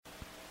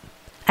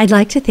I'd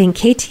like to thank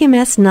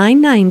KTMS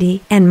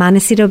 990 and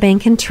Montecito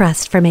Bank and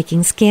Trust for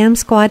making Scam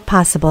Squad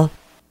possible.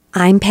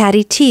 I'm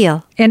Patty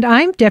Teal. And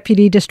I'm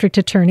Deputy District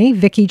Attorney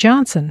Vicki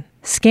Johnson.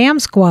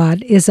 Scam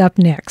Squad is up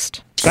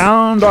next.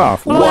 Sound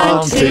off.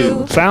 1,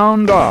 2.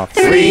 Sound off.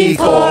 3,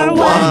 4.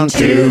 1,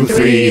 2,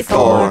 3,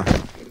 4.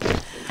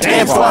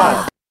 Scam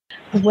Squad.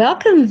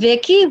 Welcome,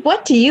 Vicki.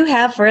 What do you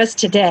have for us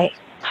today?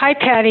 Hi,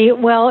 Patty.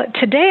 Well,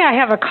 today I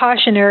have a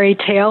cautionary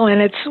tale,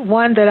 and it's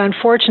one that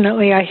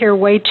unfortunately I hear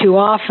way too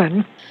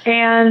often.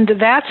 And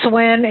that's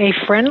when a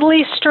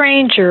friendly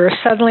stranger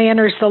suddenly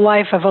enters the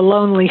life of a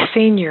lonely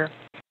senior.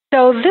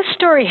 So this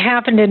story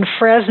happened in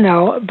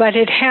Fresno, but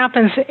it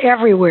happens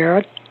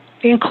everywhere,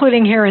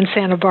 including here in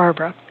Santa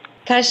Barbara.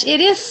 Gosh,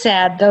 it is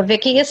sad, though,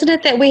 Vicki, isn't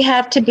it, that we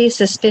have to be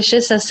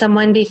suspicious of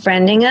someone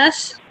befriending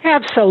us?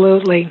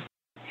 Absolutely.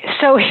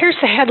 So here's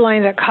the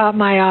headline that caught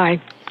my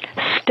eye.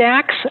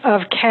 Stacks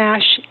of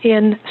cash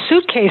in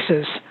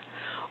suitcases.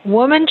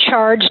 Woman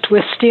charged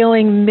with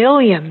stealing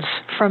millions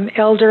from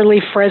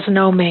elderly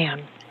Fresno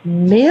man.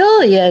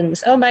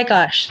 Millions? Oh, my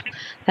gosh.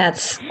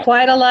 That's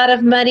quite a lot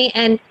of money.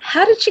 And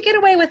how did she get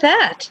away with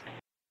that?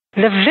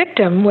 The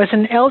victim was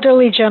an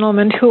elderly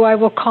gentleman who I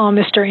will call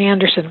Mr.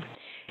 Anderson.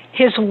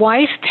 His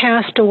wife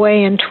passed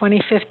away in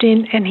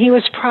 2015, and he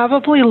was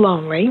probably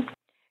lonely.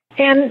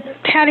 And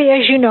Patty,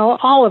 as you know,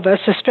 all of us,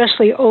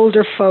 especially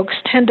older folks,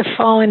 tend to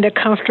fall into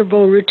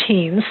comfortable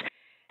routines.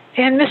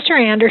 And Mr.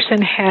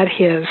 Anderson had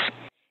his.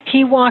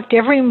 He walked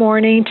every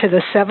morning to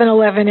the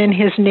 7-Eleven in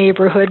his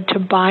neighborhood to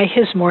buy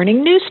his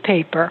morning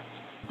newspaper.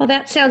 Well,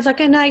 that sounds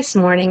like a nice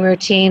morning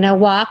routine, a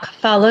walk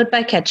followed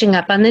by catching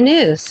up on the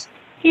news.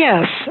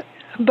 Yes,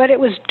 but it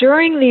was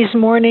during these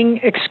morning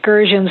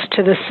excursions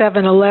to the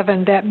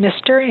 7-Eleven that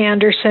Mr.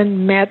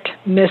 Anderson met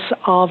Miss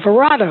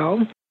Alvarado,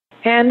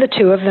 and the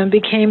two of them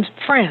became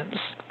friends.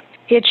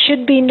 It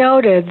should be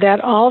noted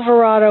that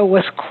Alvarado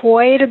was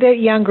quite a bit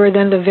younger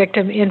than the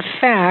victim. In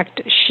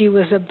fact, she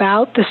was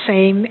about the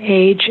same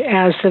age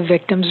as the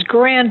victim's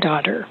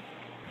granddaughter.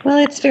 Well,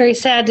 it's very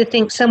sad to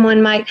think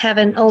someone might have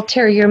an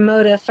ulterior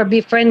motive for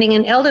befriending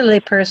an elderly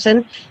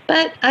person,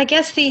 but I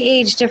guess the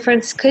age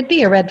difference could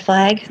be a red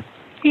flag.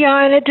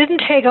 Yeah, and it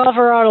didn't take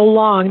Alvarado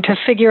long to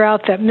figure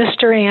out that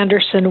Mr.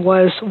 Anderson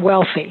was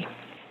wealthy.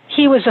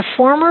 He was a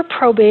former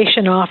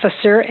probation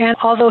officer, and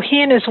although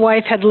he and his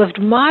wife had lived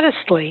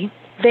modestly,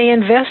 they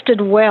invested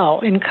well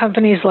in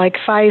companies like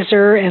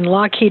Pfizer and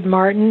Lockheed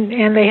Martin,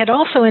 and they had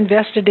also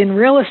invested in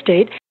real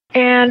estate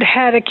and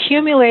had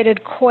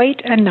accumulated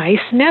quite a nice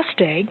nest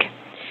egg.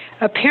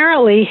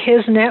 Apparently,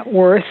 his net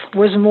worth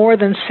was more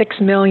than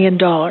 $6 million.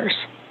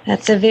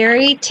 That's a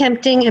very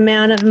tempting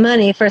amount of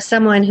money for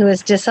someone who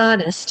is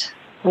dishonest.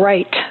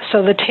 Right.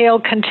 So the tale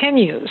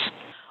continues.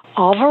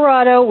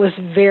 Alvarado was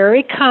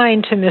very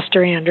kind to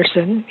Mr.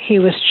 Anderson. He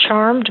was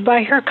charmed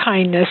by her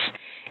kindness,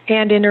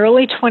 and in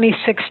early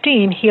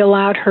 2016, he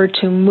allowed her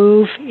to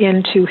move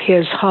into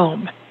his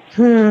home.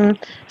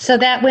 So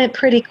that went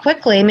pretty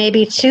quickly,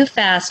 maybe too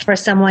fast for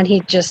someone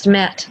he'd just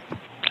met.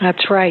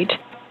 That's right.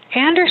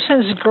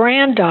 Anderson's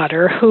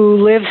granddaughter,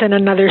 who lives in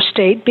another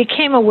state,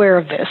 became aware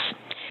of this.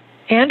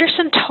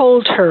 Anderson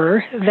told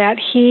her that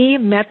he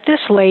met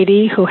this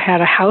lady who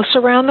had a house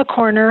around the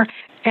corner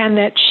and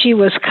that she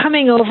was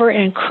coming over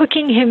and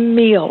cooking him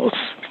meals.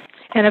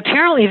 And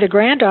apparently the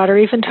granddaughter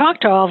even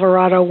talked to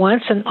Alvarado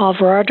once, and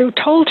Alvarado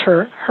told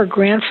her her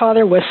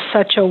grandfather was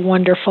such a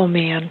wonderful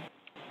man.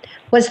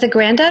 Was the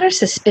granddaughter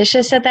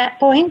suspicious at that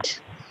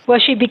point? Well,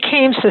 she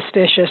became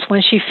suspicious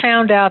when she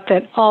found out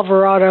that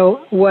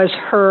Alvarado was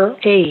her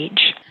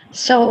age.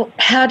 So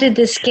how did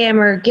this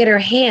scammer get her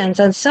hands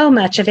on so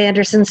much of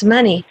Anderson's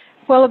money?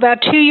 Well,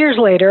 about 2 years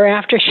later,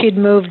 after she'd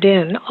moved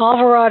in,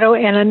 Alvarado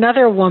and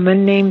another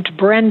woman named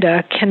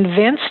Brenda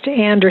convinced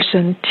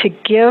Anderson to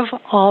give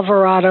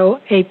Alvarado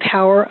a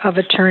power of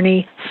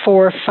attorney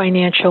for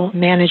financial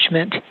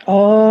management.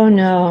 Oh,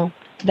 no.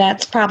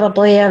 That's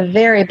probably a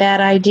very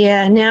bad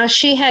idea. Now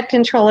she had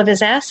control of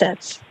his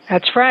assets.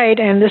 That's right,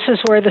 and this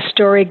is where the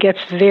story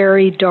gets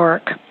very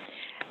dark.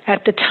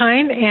 At the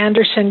time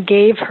Anderson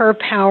gave her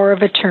power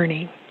of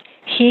attorney,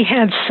 he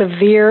had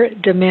severe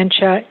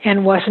dementia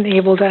and wasn't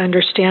able to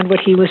understand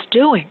what he was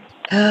doing.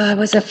 Oh, I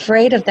was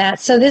afraid of that.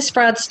 So this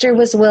fraudster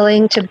was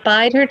willing to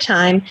bide her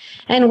time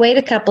and wait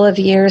a couple of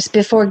years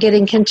before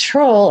getting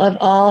control of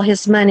all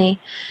his money.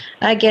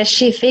 I guess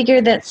she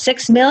figured that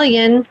 $6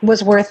 million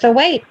was worth the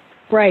wait.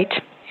 Right.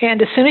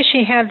 And as soon as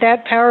she had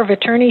that power of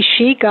attorney,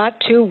 she got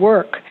to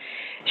work.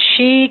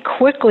 She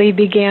quickly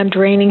began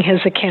draining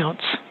his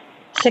accounts.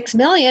 $6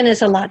 million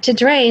is a lot to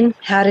drain.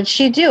 How did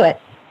she do it?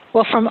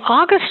 Well, from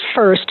August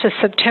 1st to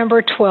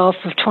September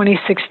 12th of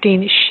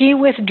 2016, she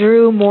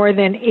withdrew more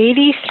than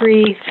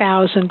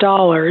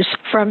 $83,000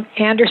 from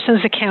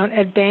Anderson's account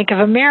at Bank of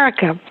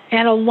America,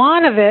 and a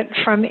lot of it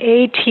from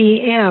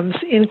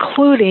ATMs,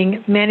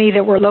 including many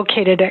that were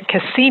located at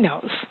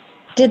casinos.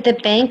 Did the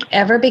bank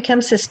ever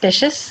become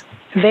suspicious?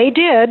 They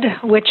did,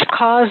 which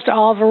caused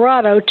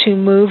Alvarado to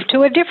move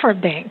to a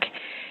different bank.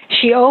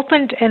 She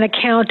opened an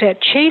account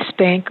at Chase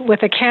Bank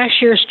with a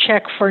cashier's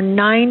check for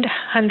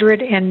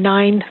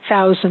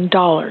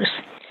 $909,000.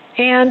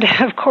 And,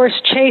 of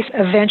course, Chase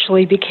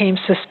eventually became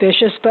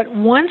suspicious, but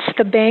once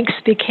the banks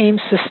became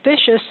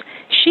suspicious,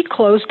 she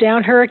closed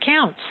down her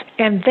accounts.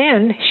 And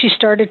then she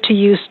started to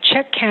use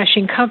check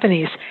cashing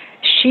companies.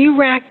 She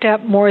racked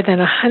up more than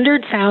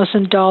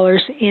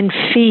 $100,000 in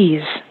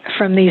fees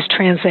from these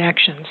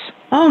transactions.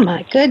 Oh,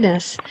 my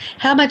goodness.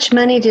 How much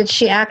money did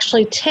she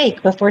actually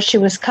take before she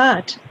was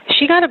caught?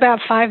 She got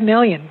about $5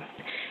 million.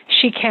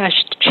 She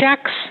cashed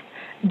checks,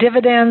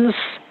 dividends,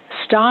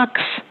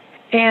 stocks,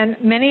 and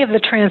many of the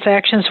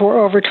transactions were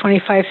over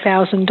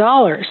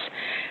 $25,000.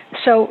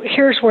 So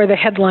here's where the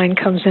headline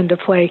comes into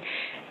play.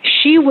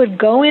 She would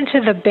go into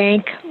the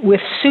bank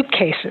with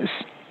suitcases.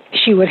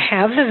 She would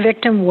have the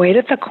victim wait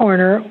at the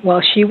corner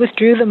while she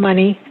withdrew the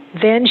money.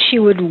 Then she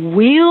would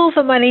wheel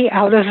the money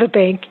out of the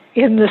bank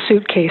in the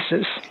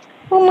suitcases.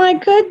 Oh, my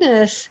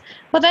goodness.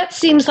 Well, that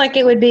seems like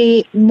it would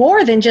be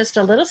more than just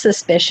a little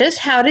suspicious.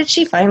 How did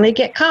she finally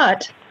get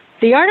caught?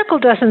 The article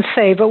doesn't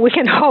say, but we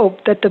can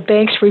hope that the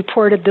banks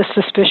reported this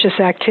suspicious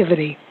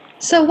activity.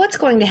 So what's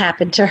going to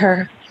happen to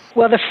her?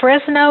 Well, the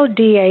Fresno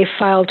DA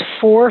filed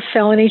 4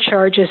 felony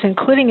charges,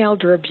 including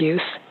elder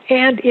abuse.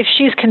 And if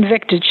she's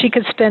convicted, she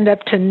could spend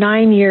up to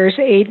 9 years,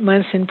 8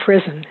 months in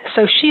prison.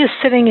 So she is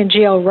sitting in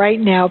jail right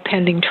now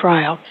pending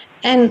trial.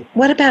 And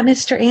what about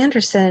Mr.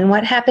 Anderson?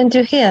 What happened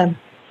to him?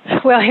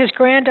 Well, his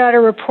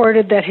granddaughter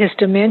reported that his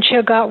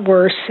dementia got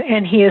worse,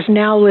 and he is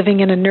now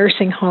living in a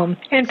nursing home.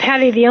 And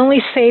Patty, the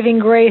only saving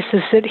grace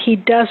is that he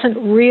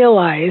doesn't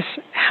realize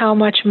how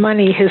much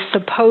money his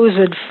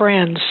supposed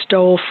friend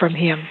stole from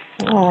him.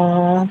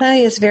 Oh, that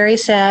is very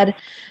sad.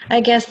 I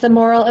guess the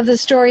moral of the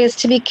story is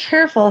to be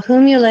careful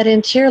whom you let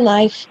into your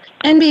life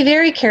and be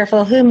very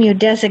careful whom you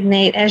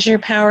designate as your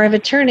power of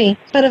attorney.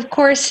 But of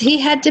course, he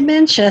had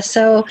dementia,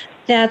 so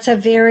that's a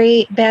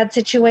very bad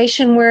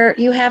situation where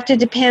you have to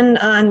depend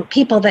on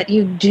people that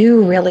you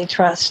do really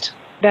trust.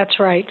 That's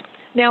right.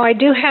 Now, I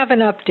do have an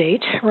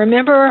update.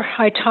 Remember,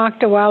 I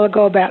talked a while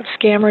ago about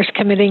scammers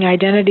committing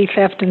identity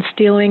theft and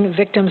stealing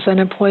victims'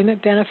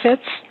 unemployment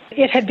benefits?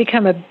 It had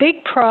become a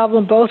big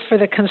problem both for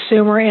the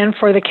consumer and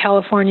for the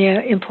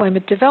California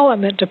Employment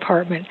Development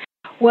Department.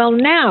 Well,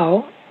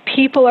 now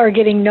people are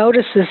getting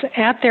notices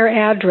at their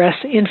address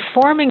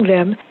informing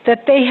them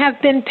that they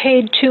have been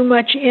paid too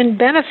much in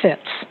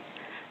benefits.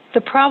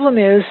 The problem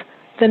is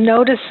the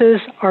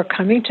notices are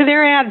coming to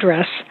their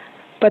address,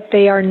 but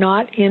they are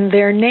not in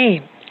their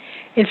name.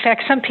 In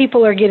fact, some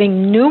people are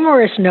getting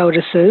numerous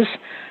notices,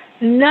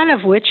 none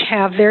of which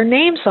have their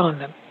names on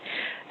them.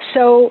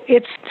 So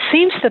it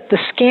seems that the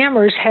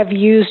scammers have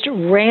used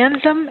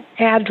random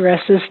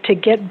addresses to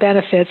get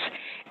benefits,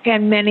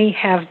 and many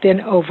have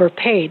been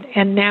overpaid.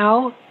 And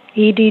now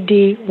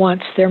EDD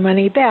wants their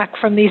money back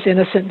from these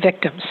innocent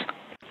victims.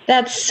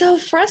 That's so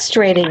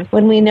frustrating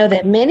when we know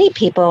that many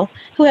people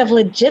who have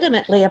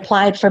legitimately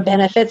applied for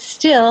benefits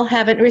still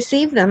haven't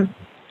received them.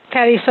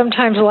 Patty,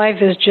 sometimes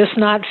life is just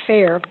not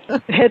fair.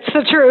 It's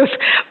the truth.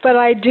 But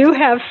I do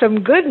have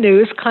some good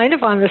news kind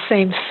of on the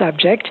same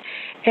subject.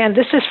 And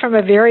this is from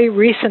a very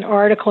recent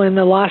article in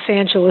the Los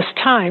Angeles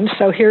Times.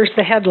 So here's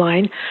the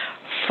headline: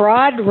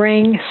 Fraud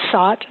Ring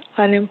Sought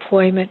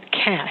Unemployment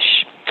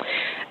Cash.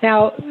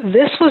 Now,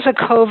 this was a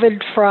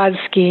COVID fraud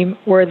scheme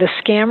where the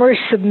scammers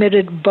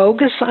submitted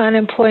bogus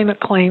unemployment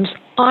claims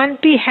on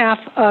behalf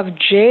of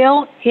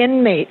jail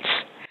inmates.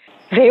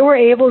 They were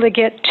able to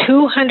get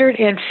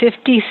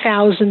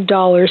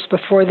 $250,000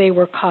 before they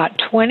were caught.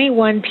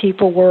 21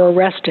 people were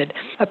arrested.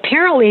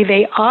 Apparently,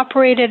 they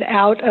operated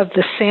out of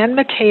the San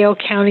Mateo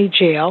County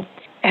Jail,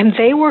 and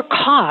they were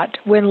caught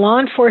when law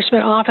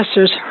enforcement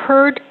officers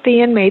heard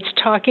the inmates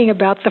talking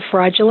about the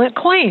fraudulent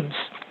claims.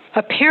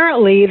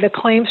 Apparently, the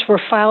claims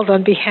were filed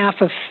on behalf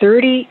of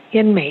 30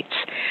 inmates.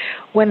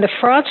 When the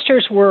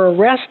fraudsters were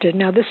arrested,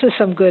 now this is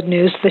some good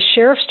news, the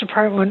sheriff's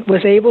department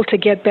was able to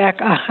get back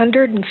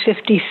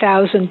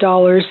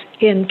 $150,000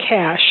 in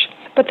cash.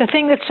 But the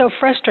thing that's so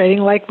frustrating,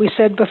 like we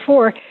said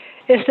before,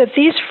 is that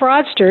these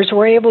fraudsters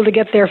were able to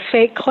get their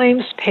fake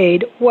claims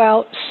paid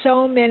while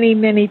so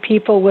many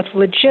people with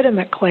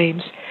legitimate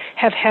claims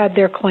have had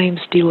their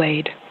claims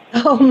delayed.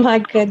 Oh, my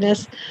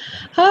goodness.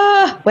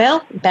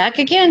 Well, back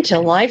again to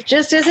life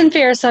just isn't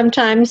fair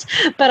sometimes,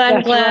 but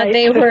I'm glad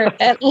they were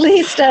at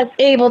least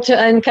able to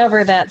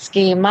uncover that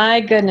scheme. My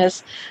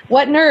goodness.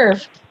 What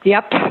nerve.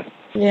 Yep.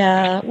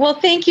 Yeah. Well,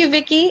 thank you,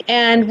 Vicki,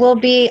 and we'll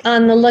be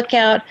on the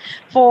lookout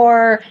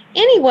for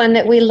anyone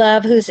that we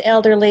love who's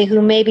elderly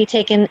who may be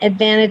taken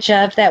advantage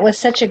of. That was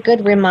such a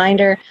good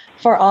reminder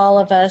for all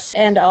of us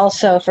and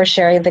also for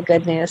sharing the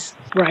good news.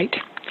 Right.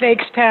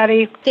 Thanks,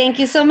 Patty. Thank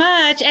you so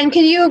much. And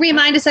can you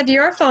remind us of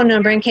your phone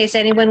number in case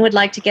anyone would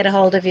like to get a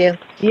hold of you?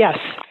 Yes.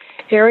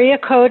 Area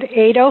code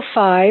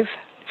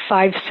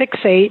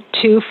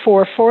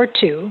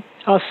 805-568-2442.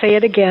 I'll say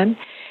it again.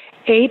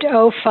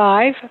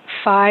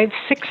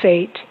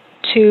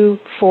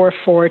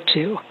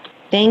 805-568-2442.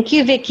 Thank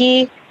you,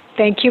 Vicki.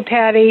 Thank you,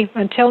 Patty.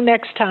 Until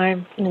next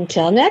time.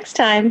 Until next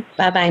time.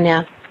 Bye-bye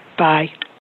now. Bye.